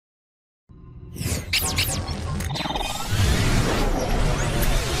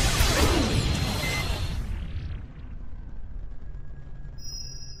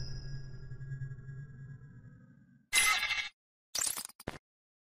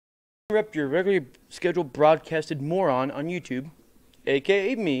Interrupt your regularly scheduled broadcasted moron on YouTube,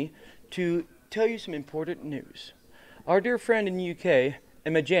 aka me, to tell you some important news. Our dear friend in the UK,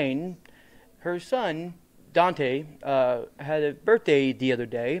 Emma Jane, her son Dante had a birthday the other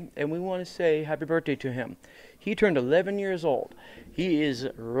day, and we want to say happy birthday to him. He turned 11 years old. He is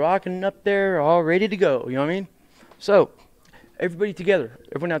rocking up there, all ready to go. You know what I mean? So, everybody together,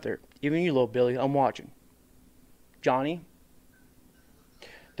 everyone out there, even you, little Billy, I'm watching. Johnny,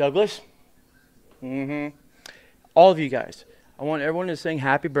 Douglas, all of you guys. I want everyone to sing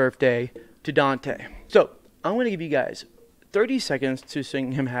happy birthday to Dante. So, I'm going to give you guys 30 seconds to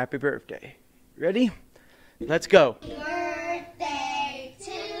sing him happy birthday. Ready? Let's go. Birthday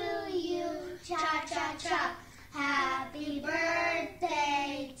to you, cha-cha-cha. Happy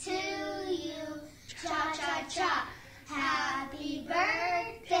birthday to you, cha-cha-cha. Happy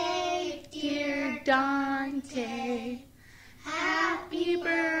birthday, dear Dante. Happy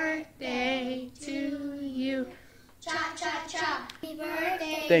birthday to you, cha-cha-cha. Happy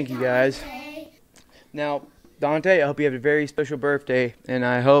birthday, Thank you, guys. Now, Dante, I hope you have a very special birthday, and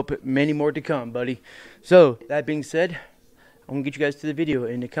I hope many more to come, buddy. So, that being said, I'm going to get you guys to the video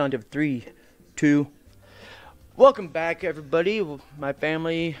in the count of 3, 2. Welcome back, everybody, my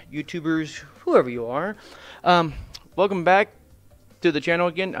family, YouTubers, whoever you are. Welcome back to the channel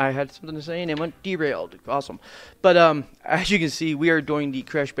again. I had something to say and it went derailed. Awesome. But as you can see, we are doing the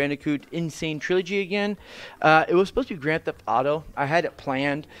Crash Bandicoot Insane Trilogy again. It was supposed to be Grand Theft Auto. I had it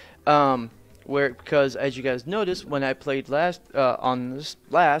planned. Because as you guys noticed, when I played I was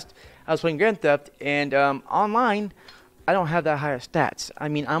playing Grand Theft, and online, I don't have that high of stats. I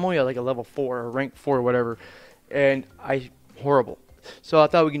mean, I'm only at like a level 4 or rank 4 or whatever, and horrible. So I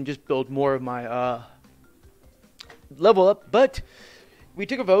thought we can just build more of my level up, but we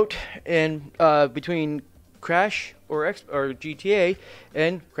took a vote and between Crash or GTA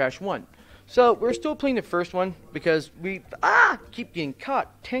and Crash 1. So we're still playing the first one because we keep getting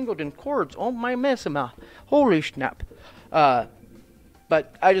caught, tangled in cords. Oh my mess, holy snap!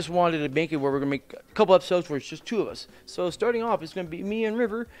 But I just wanted to make it where we're gonna make a couple episodes where it's just 2 of us. So starting off, it's gonna be me and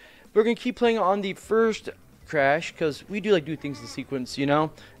River. We're gonna keep playing on the first Crash because we do like do things in sequence, you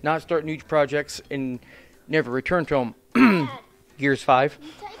know, not start new projects and never return to them. Gears 5.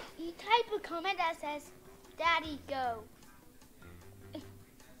 You type a comment that says, "Daddy, go."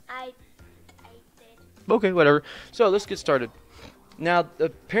 I did. Okay, whatever. So let's get started. Now,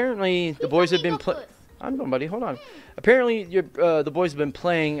 apparently the boys have been playing. I'm done, buddy. Hold on. Apparently, the boys have been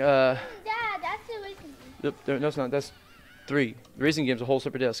playing. Dad, that's the racing game. No, it's not. That's 3. The racing game's a whole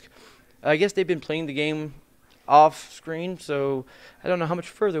separate disc. I guess they've been playing the game off screen, so I don't know how much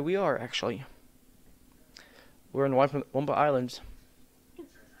further we are actually. We're in Wampa Islands.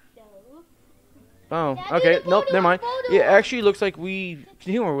 Oh, okay. Nope, never mind. It actually looks like we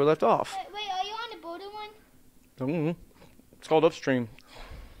continue where we left off. Wait, are you on the border one? It's called Upstream.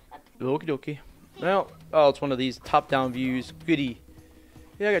 Okie dokie. Well, it's one of these top-down views. Goody.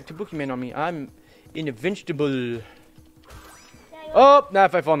 Yeah, I got 2 Pokemon on me. I'm invincible. Oh, now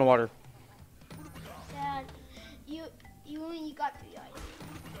if I fall in the water. Dad, you only got 3 items.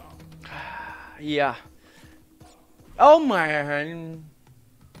 Yeah. Oh man.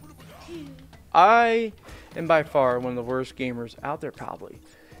 I am by far one of the worst gamers out there, probably.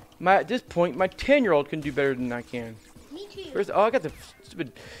 At this point, my 10-year-old can do better than I can. Me too. I got the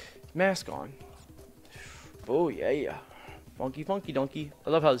stupid mask on. Oh, yeah. Funky, funky, donkey. I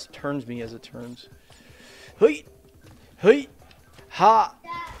love how this turns me as it turns. Hey! Hey! Ha!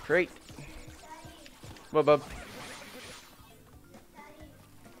 Great. What, bub?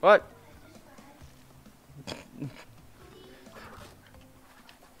 What?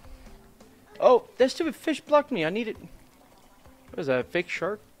 Oh, that stupid fish blocked me. I need it. What is that? A fake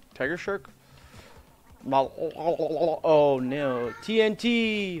shark? Tiger shark? Oh no.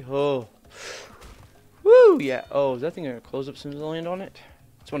 TNT. Oh. Woo! Yeah. Oh, is that thing gonna close up as soon as I land on it?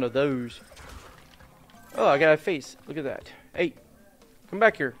 It's one of those. Oh, I got a face. Look at that. Hey, come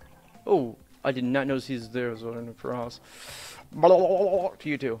back here. Oh, I did not notice he's there. I was running across. To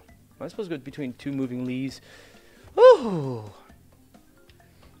you too. Am I supposed to go between 2 moving leaves? Oh.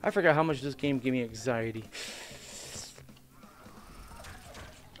 I forgot how much this game gave me anxiety.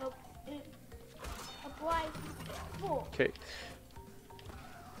 Okay.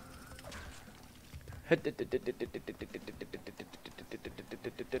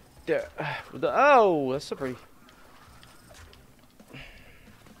 Oh, that's so pretty.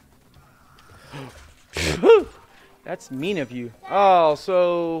 That's mean of you. Oh,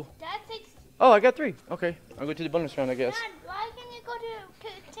 so. Oh, I got 3. Okay, I'll go to the bonus round, I guess. Dad, why can't you go to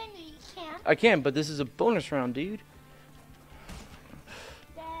continue? You can't. I can, but this is a bonus round, dude.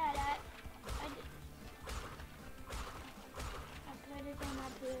 Dad,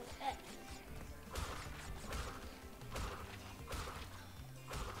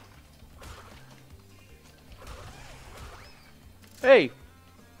 Hey,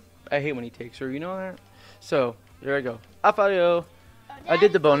 I hate when he takes her. You know that. So there I go. Afario. I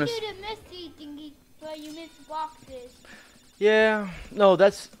did the bonus. You did the misty thingy, but you missed the boxes. Yeah. No,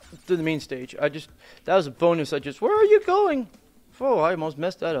 that's through the main stage. That was a bonus. Where are you going? Oh, I almost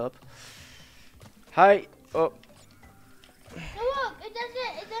messed that up. Hi. Oh. No, look, it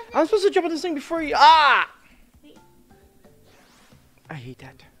doesn't. I'm supposed to jump on this thing before you. Ah! I hate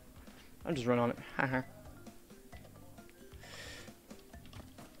that. I'm just running on it. Haha.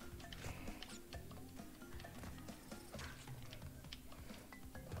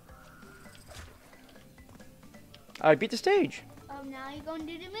 I beat the stage. Oh, now you're going to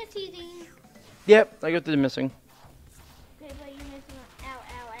do the missy thing. Yep, I got to the missing. Okay, but you're missing one. Ow,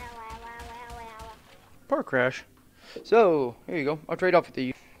 ow, ow, ow, ow, ow, ow, ow. Poor Crash. So, here you go. I'll trade off with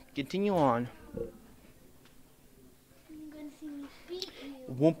you. Continue on. You're going to see me beat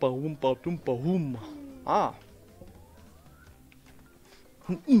you. Whoompa whoompa doompa whoom. Ah.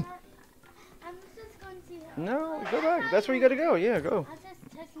 I'm just going to see how. No, go back. That's where you gotta go. Yeah, go. I was just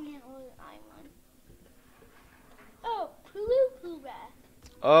testing it with I one. Oh, Poo Rat.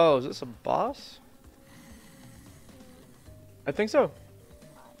 Oh, is this a boss? I think so.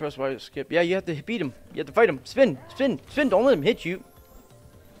 Press Y to skip. Yeah, you have to beat him. You have to fight him. Spin, spin, spin. Don't let him hit you.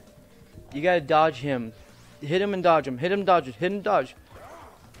 You gotta dodge him. Hit him and dodge him. Hit him, dodge it. Hit him, dodge.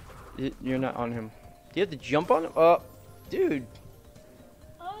 You're not on him. Do you have to jump on him? Dude.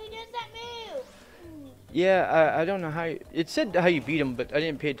 Oh, he does that move. Yeah, I don't know how. It said how you beat him, but I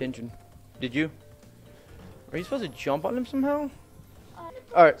didn't pay attention. Did you? Are you supposed to jump on him somehow?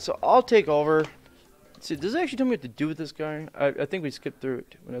 Alright, so I'll take over. See, does it actually tell me what to do with this guy? I think we skipped through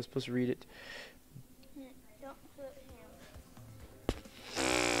it when I was supposed to read it. Don't put him.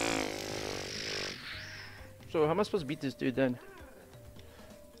 So how am I supposed to beat this dude then?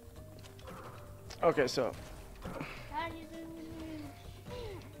 Okay, so. How do you do it?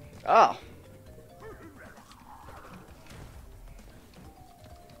 Ah!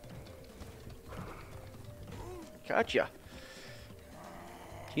 Gotcha.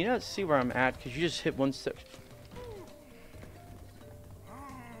 Can you not see where I'm at? Because you just hit one step.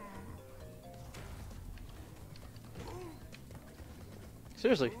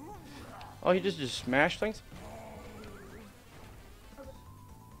 Seriously. Oh, he just smashed things?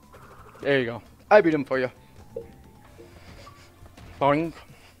 There you go. I beat him for you. Boing.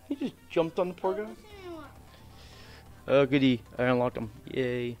 He just jumped on the poor guy. Oh, goody. I unlocked him.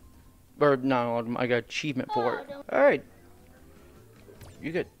 Yay. Or not unlocked him. I got achievement for it. Alright.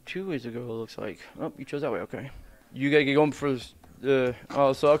 You got 2 ways to go, it looks like. Oh, you chose that way. Okay. You gotta get going for the...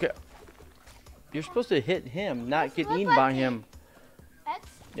 oh, so, okay. You're supposed to hit him, not get eaten by him. X?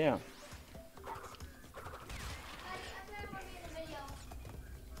 Yeah.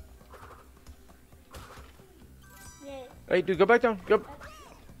 Hey, dude, go back down. Go.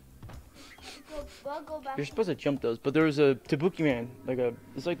 Go back. You're supposed to jump those, but there was a Tabuki man,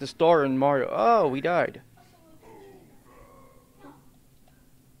 it's like the star in Mario. Oh, we died.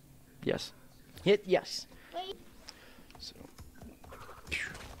 Yes. Hit yes. Wait. So.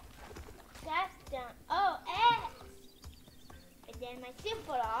 That's done. Oh, X. And then my suit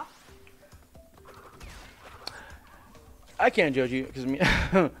put off. I can't judge you because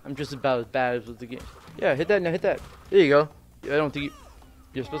I'm just about as bad as with the game. Yeah, hit that. Now hit that. There you go. I don't think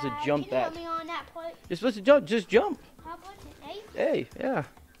you're supposed to jump can you that. help me on that part? You're supposed to jump. Just jump. How about it? Hey, yeah.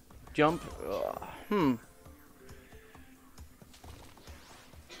 Jump. Hey.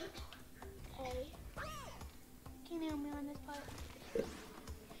 Can you help me on this part?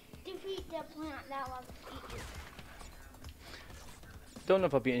 Defeat the plant that wants to eat you. Don't know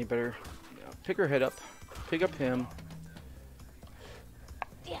if I'll be any better. Pick her head up. Pick up him.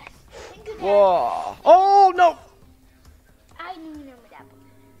 Yes. Thank you, Dad. Whoa. Oh, no. I knew you remember that part.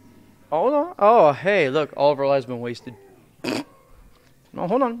 Hold on. Oh, hey, look. All of our lives been wasted. No,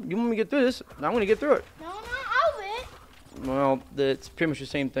 hold on. You want me to get through this? I'm going to get through it. No, not all of it. Well, it's pretty much the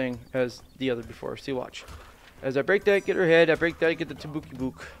same thing as the other before. See, watch. As I break that, get her head. I break that, get the Tabuki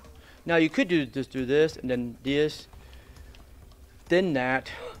Book. Now, you could just do this, and then this. Then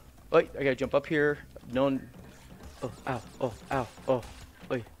that. Wait, I got to jump up here. No. Oh, ow. Oh, ow. Oh.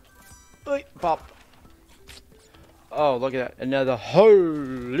 Wait. Wait. Pop. Oh, look at that. Another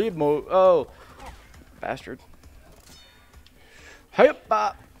holy mo. Oh. Bastard. Hey,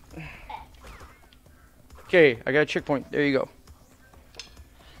 bop. Okay, I got a checkpoint. There you go.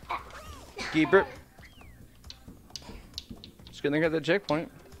 Keep it. Just gonna get the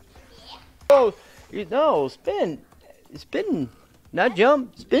checkpoint. Oh, no, spin. Spin. Not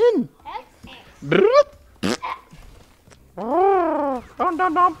jump. Spin. There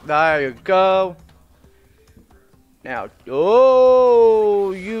you go. Now,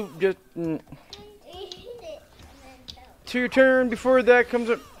 oh, you just to your turn before that comes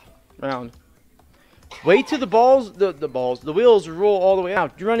around. Wait till the wheels roll all the way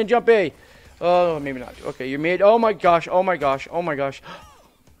out. You run and jump A. Oh, maybe not. Okay, you made. Oh my gosh. Oh my gosh. Oh my gosh.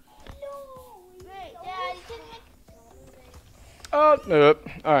 Oh, nope.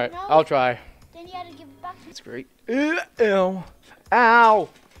 All right, I'll try. Then you gotta give it back. That's great. Ew. Ow.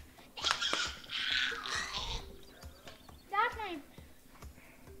 That's my.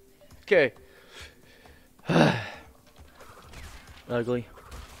 Okay. Ugly.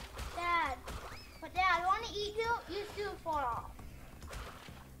 Dad. But Dad, I want to eat you. You still fall off.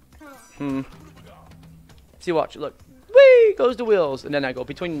 See, watch. Look. Whee! Goes the wheels. And then I go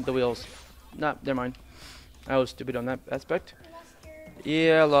between the wheels. Nah, never mind. I was stupid on that aspect.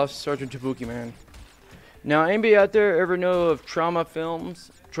 Yeah, I lost Sergeant Tabuki, man. Now, anybody out there ever know of trauma films?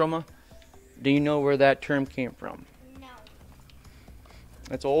 Trauma? Do you know where that term came from? No.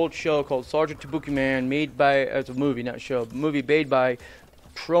 It's an old show called Sergeant Tabuki Man, made by, it's a movie, not a show, movie made by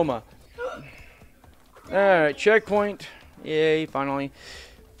Trauma. Alright, checkpoint. Yay, finally.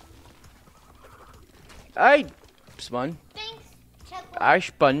 I spun. Thanks. Checkpoint. I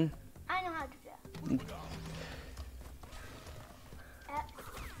spun. I know how to do that.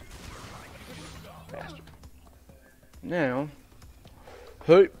 Bastard. Now,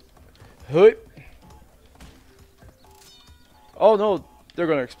 hey. Oh no, they're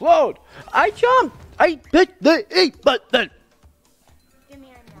gonna explode. I jumped. I hit the A button. Give me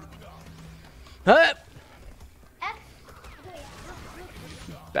a now. Huh? X.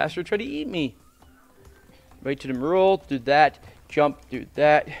 Bastard tried to eat me. Wait to the roll, do that, jump, do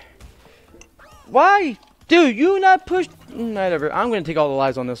that. Why? Dude, you not push. Whatever. I'm gonna take all the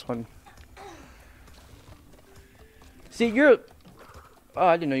lies on this one. See, you're. Oh,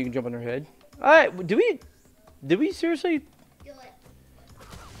 I didn't know you can jump on her head. All right, did we seriously? Do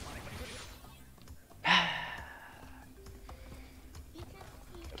it.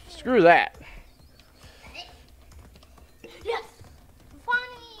 Screw that. Yes.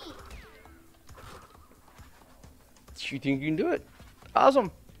 Funny. You think you can do it?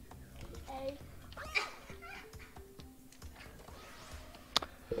 Awesome. A.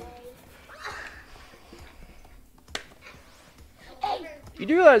 You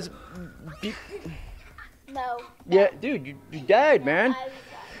do realize? No. Yeah, dude, you died, man. I was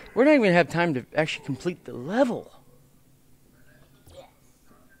We're not even gonna have time to actually complete the level. Yes.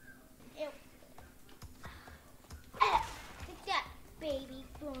 Ew. Take that, baby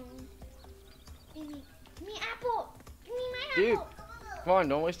boom. Give me apple. Give me my Dude, apple. come on,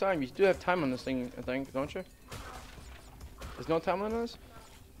 don't waste time. You do have time on this thing, I think, don't you? There's no time on this?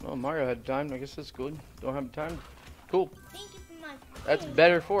 Well, Mario had time. I guess that's good. Don't have time. Cool. Thank you for my. That's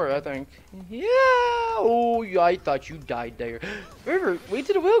better for it, I think. Yeah. Oh, yeah, I thought you died there. River, wait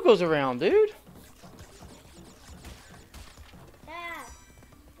till the wheel goes around, dude. Dad.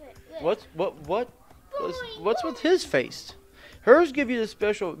 Wait. What's with his face? Hers give you the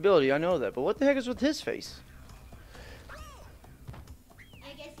special ability, I know that, but what the heck is with his face?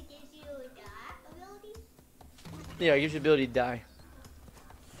 I guess it gives you that ability. Yeah, it gives you the ability to die.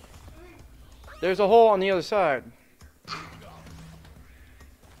 There's a hole on the other side.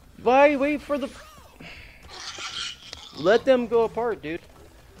 Why wait for the... Let them go apart, dude.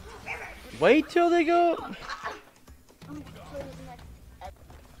 Wait till they go...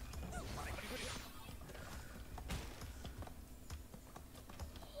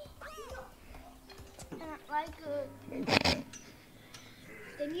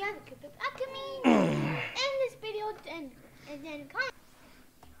 Then you have to keep it up to me. End this video and then comment.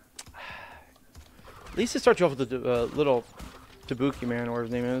 At least it starts you off with the little Tabuki man, or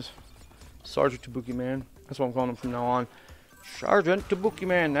his name is. Sergeant Tabuki man. That's what I'm calling him from now on. Sergeant Tabuki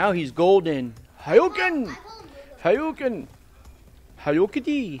man. Now he's golden. Hayouken! Hayouken!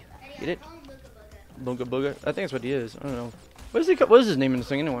 Hayokidi! Get it? Booga Booga. I think that's what he is. I don't know. What is his name in this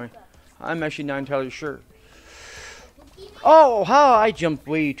thing anyway? I'm actually not entirely sure. Oh, how I jumped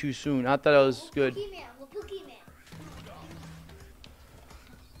way too soon. I thought I was good.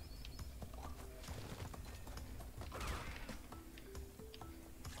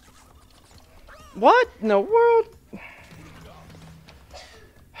 What in the world?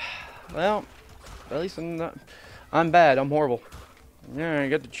 Well, at least I'm not. I'm bad. I'm horrible. Yeah, I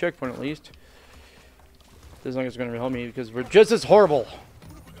got the checkpoint at least. As long as it's going to help me, because we're just as horrible.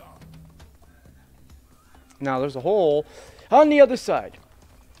 Now there's a hole on the other side.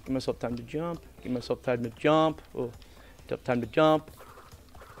 Give myself time to jump. Give myself time to jump. Oh, time to jump.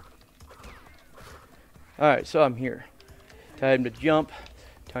 All right, so I'm here. Time to jump.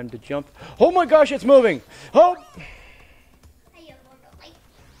 Time to jump. Oh my gosh, it's moving. Oh.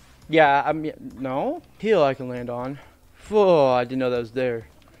 Yeah, no. Hill I can land on. Oh, I didn't know that was there.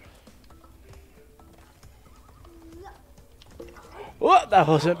 Oh, that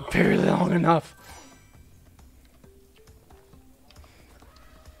wasn't very long enough.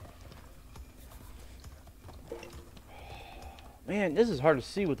 Man, this is hard to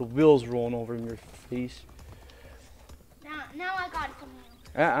see with the wheels rolling over in your face. Now I got it from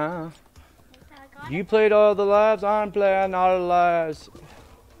you. You played all the lives, I'm playing all the lives.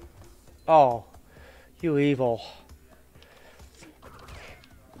 Oh, you evil.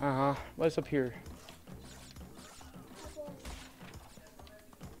 What's up here?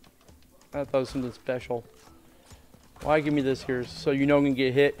 I thought it was something special. Why give me this here so you know I'm gonna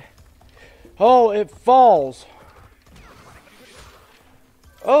get hit? Oh, it falls.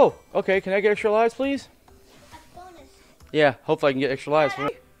 Oh, okay. Can I get extra lives, please? Bonus. Yeah, hopefully I can get extra lives.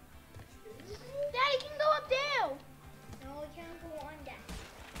 Daddy can go up there. No, we can't go on that.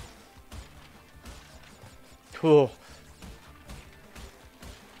 Cool.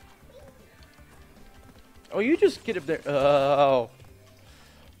 Oh, you just get up there. Oh.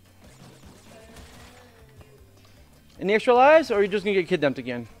 Any extra lives, or are you just gonna get kidnapped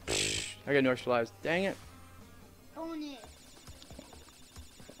again? I got no extra lives. Dang it. Bonus.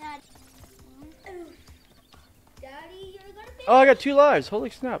 Daddy, you're gonna be. Oh, I got 2 lives. Holy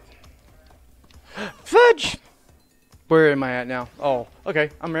snap. Fudge! Where am I at now? Oh,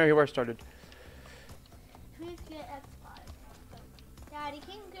 okay. I'm right here where I started. Please get X5. Daddy,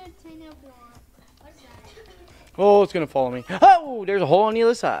 can you get 10 if you want? What's that? Oh, it's gonna follow me. Oh, there's a hole on the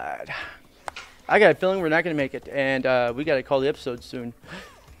other side. I got a feeling we're not gonna make it, and we gotta call the episode soon.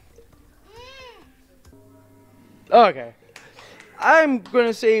 Okay. I'm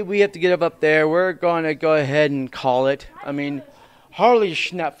gonna say we have to get up there. We're gonna go ahead and call it. I mean, Harley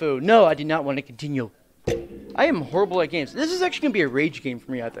Schnappfu. No, I did not want to continue. I am horrible at games. This is actually gonna be a rage game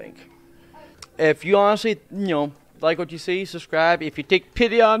for me, I think. If you honestly, like what you see, subscribe. If you take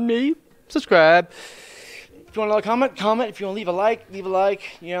pity on me, subscribe. If you want to comment, comment. If you want to leave a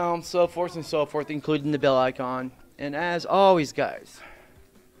like, so forth and so forth, including the bell icon. And as always, guys,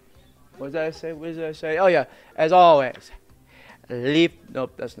 what did I say? What did I say? Oh yeah, as always,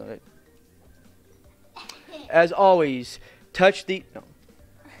 nope, that's not it. As always, touch the, no.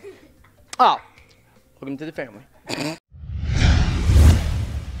 Oh, welcome to the family.